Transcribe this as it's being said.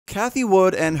Cathie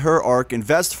Wood and her ARK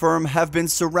Invest firm have been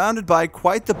surrounded by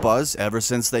quite the buzz ever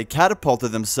since they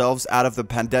catapulted themselves out of the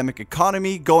pandemic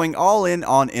economy, going all in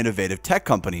on innovative tech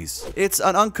companies. It's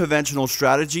an unconventional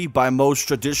strategy by most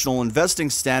traditional investing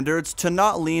standards to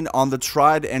not lean on the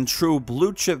tried and true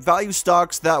blue chip value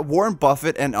stocks that Warren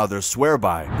Buffett and others swear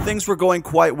by. Things were going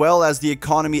quite well as the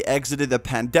economy exited the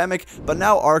pandemic, but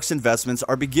now ARK's investments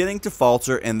are beginning to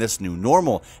falter in this new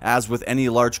normal. As with any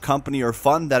large company or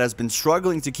fund that has been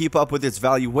struggling to keep up with its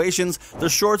valuations, the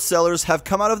short sellers have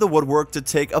come out of the woodwork to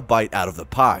take a bite out of the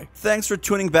pie. Thanks for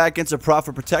tuning back into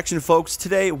Profit Protection, folks.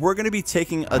 Today, we're going to be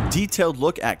taking a detailed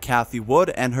look at Cathie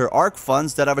Wood and her ARK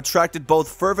funds that have attracted both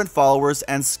fervent followers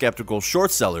and skeptical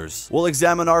short sellers. We'll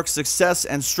examine ARK's success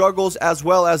and struggles, as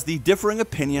well as the differing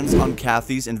opinions on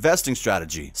Cathie's investing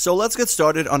strategy. So let's get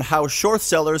started on how short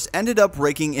sellers ended up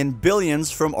raking in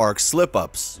billions from ARK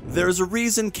slip-ups. There's a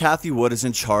reason Cathie Wood is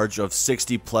in charge of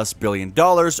 $60+ billion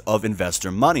of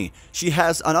investor money. She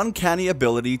has an uncanny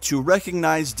ability to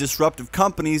recognize disruptive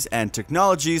companies and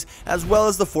technologies, as well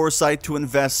as the foresight to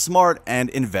invest smart and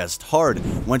invest hard.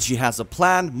 When she has a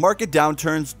plan, market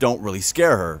downturns don't really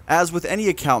scare her. As with any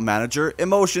account manager,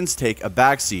 emotions take a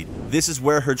backseat. This is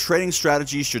where her trading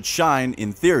strategy should shine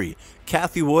in theory.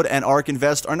 Cathie Wood and ARK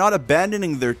Invest are not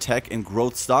abandoning their tech and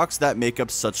growth stocks that make up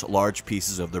such large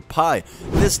pieces of their pie.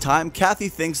 This time,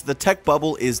 Cathie thinks the tech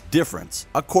bubble is different.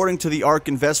 According to the ARK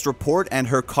Invest report and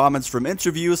her comments from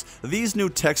interviews, these new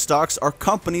tech stocks are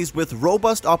companies with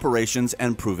robust operations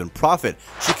and proven profit.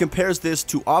 She compares this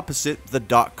to opposite the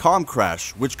dot-com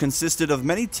crash, which consisted of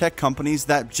many tech companies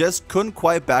that just couldn't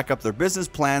quite back up their business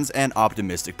plans and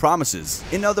optimistic promises.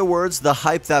 In other words, the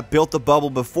hype that built the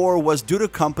bubble before was due to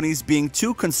companies being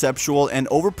too conceptual and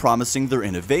overpromising their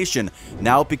innovation.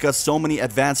 Now, because so many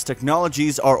advanced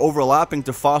technologies are overlapping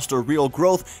to foster real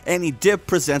growth, any dip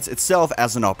presents itself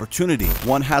as an opportunity.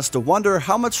 One has to wonder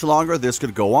how much longer this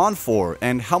could go on for,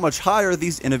 and how much higher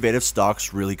these innovative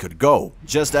stocks really could go.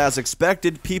 Just as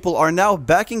expected, people are now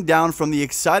backing down from the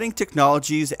exciting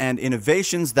technologies and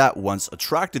innovations that once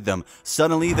attracted them.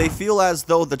 Suddenly, they feel as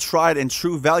though the tried and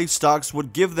true value stocks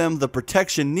would give them the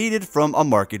protection needed from a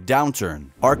market downturn.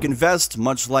 ARK Invest,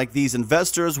 much like these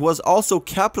investors, was also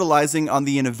capitalizing on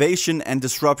the innovation and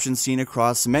disruption seen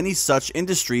across many such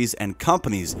industries and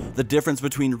companies. The difference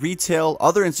between retail,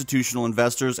 other institutional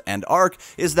investors, and ARK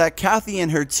is that Cathie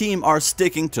and her team are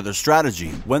sticking to their strategy.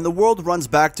 When the world runs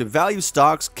back to value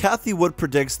stocks, Cathie Wood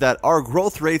predicts that our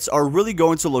growth rates are really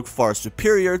going to look far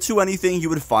superior to anything you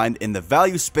would find in the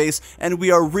value space, and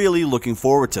we are really looking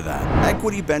forward to that.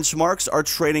 Equity benchmarks are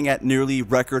trading at nearly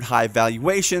record high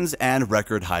valuations and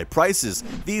record high prices.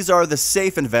 These are the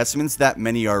safe investments that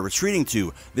many are retreating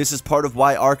to. This is part of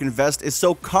why ARK Invest is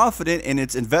so confident in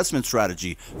its investment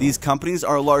strategy. These companies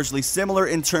are largely similar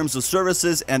in terms of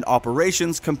services and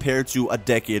operations compared to a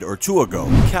decade or two ago.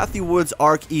 Cathie Wood's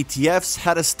ARK ETFs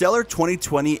had a stellar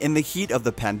 2020 in the heat of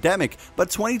the pandemic, but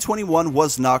 2021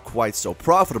 was not quite so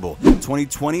profitable.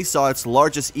 2020 saw its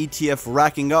largest ETF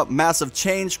racking up massive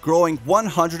change, growing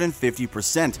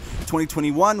 150%.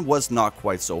 2021 was not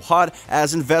quite so hot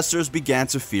as investors began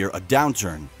to fear a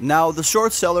downturn. Now, the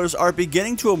short sellers are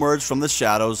beginning to emerge from the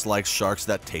shadows like sharks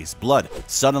that taste blood.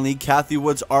 Suddenly, Cathie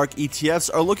Wood's ARK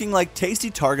ETFs are looking like tasty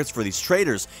targets for these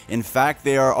traders. In fact,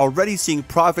 they are already seeing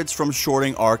profits from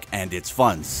shorting ARK and its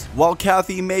funds. While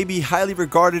Cathie may be highly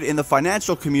regarded in the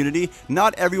financial community,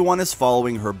 not everyone is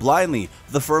following her blindly.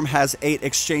 The firm has 8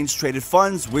 exchange-traded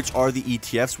funds, which are the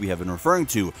ETFs we have been referring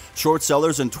to. Short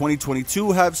sellers in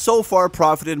 2022 have so far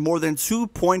profited more than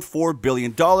 $2.4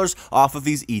 billion off of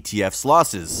these ETFs'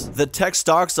 losses. The tech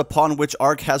stocks upon which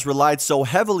ARK has relied so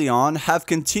heavily on have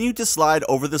continued to slide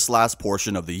over this last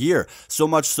portion of the year, so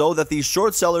much so that these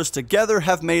short sellers together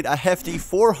have made a hefty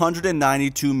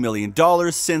 $492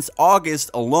 million since August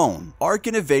alone. ARK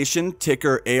Innovation,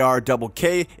 ticker ARK,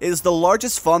 is the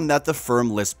largest fund that the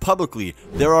firm lists publicly.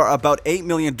 There are about $8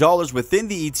 million within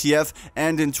the ETF,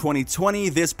 and in 2020,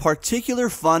 this particular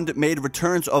fund made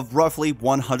returns of roughly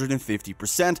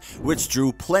 150%, which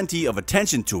drew plenty of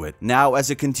attention to it. Now, as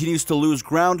it continues to lose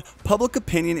ground, public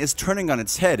opinion is turning on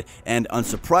its head, and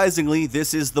unsurprisingly,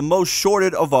 this is the most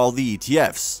shorted of all the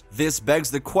ETFs. This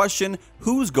begs the question,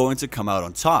 who's going to come out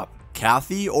on top?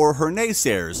 Cathie or her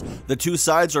naysayers? The two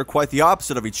sides are quite the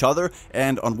opposite of each other,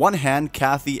 and on one hand,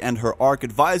 Cathie and her ARK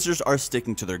advisors are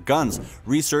sticking to their guns.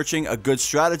 Researching a good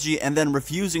strategy and then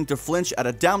refusing to flinch at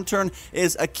a downturn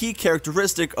is a key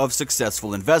characteristic of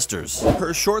successful investors.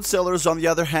 Her short sellers, on the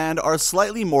other hand, are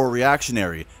slightly more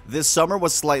reactionary. This summer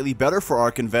was slightly better for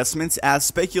ARK investments as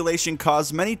speculation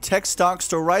caused many tech stocks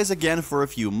to rise again for a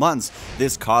few months.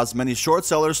 This caused many short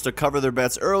sellers to cover their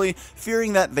bets early,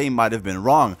 fearing that they might have been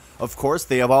wrong. Of course,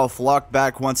 they have all flocked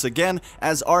back once again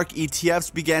as ARK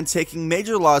ETFs began taking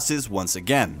major losses once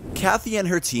again. Cathie and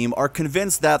her team are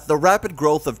convinced that the rapid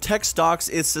growth of tech stocks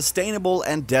is sustainable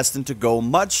and destined to go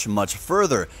much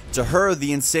further. To her,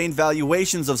 the insane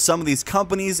valuations of some of these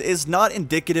companies is not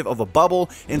indicative of a bubble.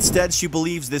 Instead, she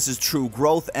believes this is true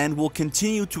growth and will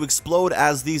continue to explode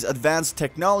as these advanced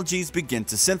technologies begin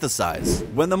to synthesize.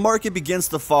 When the market begins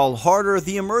to fall harder,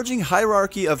 the emerging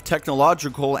hierarchy of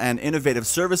technological and innovative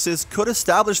services could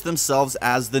establish themselves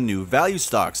as the new value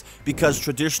stocks. Because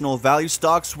traditional value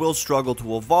stocks will struggle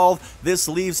to evolve, this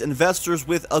leaves investors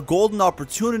with a golden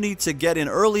opportunity to get in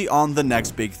early on the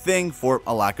next big thing, for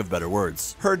a lack of better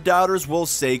words. Her doubters will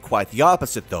say quite the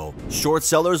opposite though. Short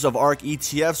sellers of ARK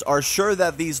ETFs are sure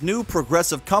that these new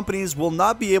progressive companies will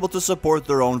not be able to support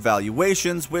their own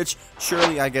valuations, which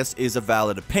surely I guess is a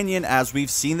valid opinion as we've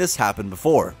seen this happen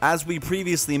before. As we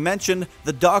previously mentioned,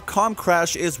 the dot-com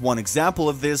crash is one example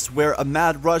of this, where a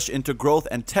mad rush into growth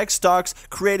and tech stocks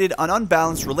created an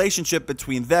unbalanced relationship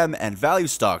between them and value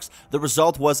stocks. The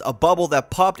result was a bubble that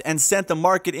popped and sent the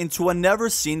market into a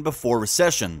never-seen-before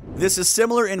recession. This is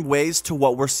similar in ways to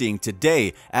what we're seeing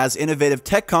today, as innovative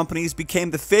tech companies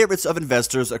became the favorites of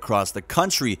investors across the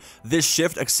country. This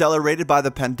shift, accelerated by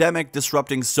the pandemic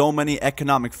disrupting so many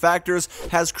economic factors,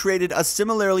 has created a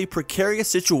similarly precarious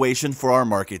situation for our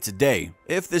market today.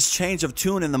 If this change of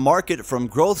tune in the market from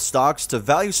growth stocks to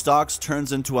value stocks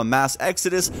turns into a mass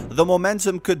exodus, the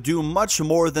momentum could do much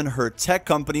more than hurt tech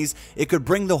companies. It could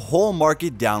bring the whole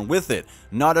market down with it.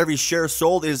 Not every share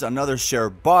sold is another share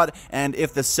bought, and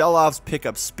if the sell-offs pick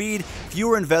up speed,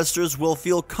 fewer investors will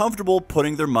feel comfortable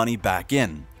putting their money back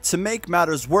in. To make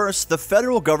matters worse, the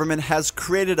federal government has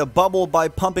created a bubble by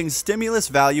pumping stimulus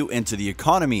value into the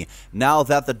economy. Now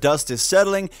that the dust is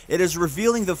settling, it is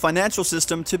revealing the financial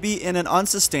system to be in an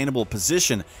unsustainable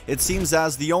position. It seems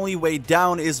as the only way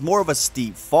down is more of a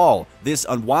steep fall. This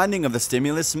unwinding of the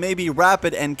stimulus may be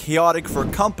rapid and chaotic for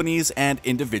companies and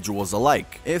individuals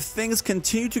alike. If things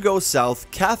continue to go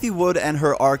south, Cathie Wood and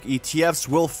her ARK ETFs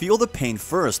will feel the pain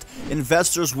first.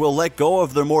 Investors will let go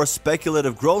of their more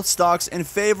speculative growth stocks in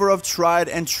favor of tried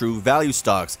and true value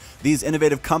stocks. These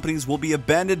innovative companies will be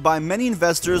abandoned by many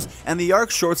investors, and the ARK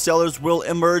short sellers will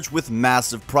emerge with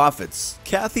massive profits.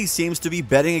 Cathie seems to be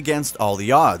betting against all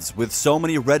the odds, with so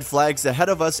many red flags ahead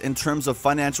of us in terms of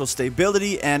financial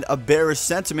stability and a bearish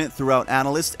sentiment throughout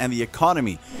analysts and the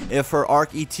economy. If her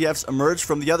ARK ETFs emerge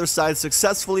from the other side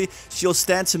successfully, she'll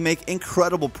stand to make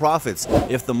incredible profits.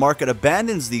 If the market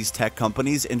abandons these tech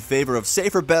companies in favor of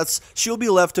safer bets, she'll be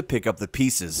left to pick up the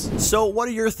pieces. So what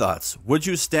are your thoughts? Would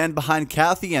you stand behind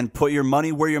Cathie and put your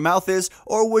money where your mouth is,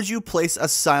 or would you place a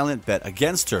silent bet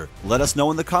against her? Let us know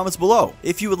in the comments below.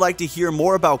 If you would like to hear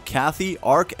more about Cathie,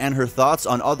 ARK, and her thoughts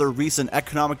on other recent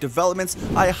economic developments,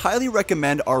 I highly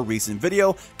recommend our recent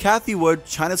video, Cathie Wood,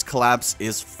 China's Collapse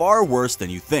is Far Worse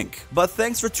Than You Think. But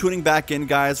thanks for tuning back in,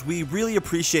 guys. We really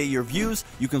appreciate your views.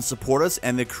 You can support us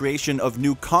and the creation of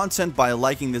new content by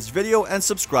liking this video and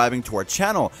subscribing to our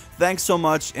channel. Thanks so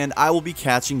much, and I will be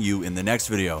catching you in the next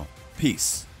video.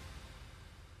 Peace.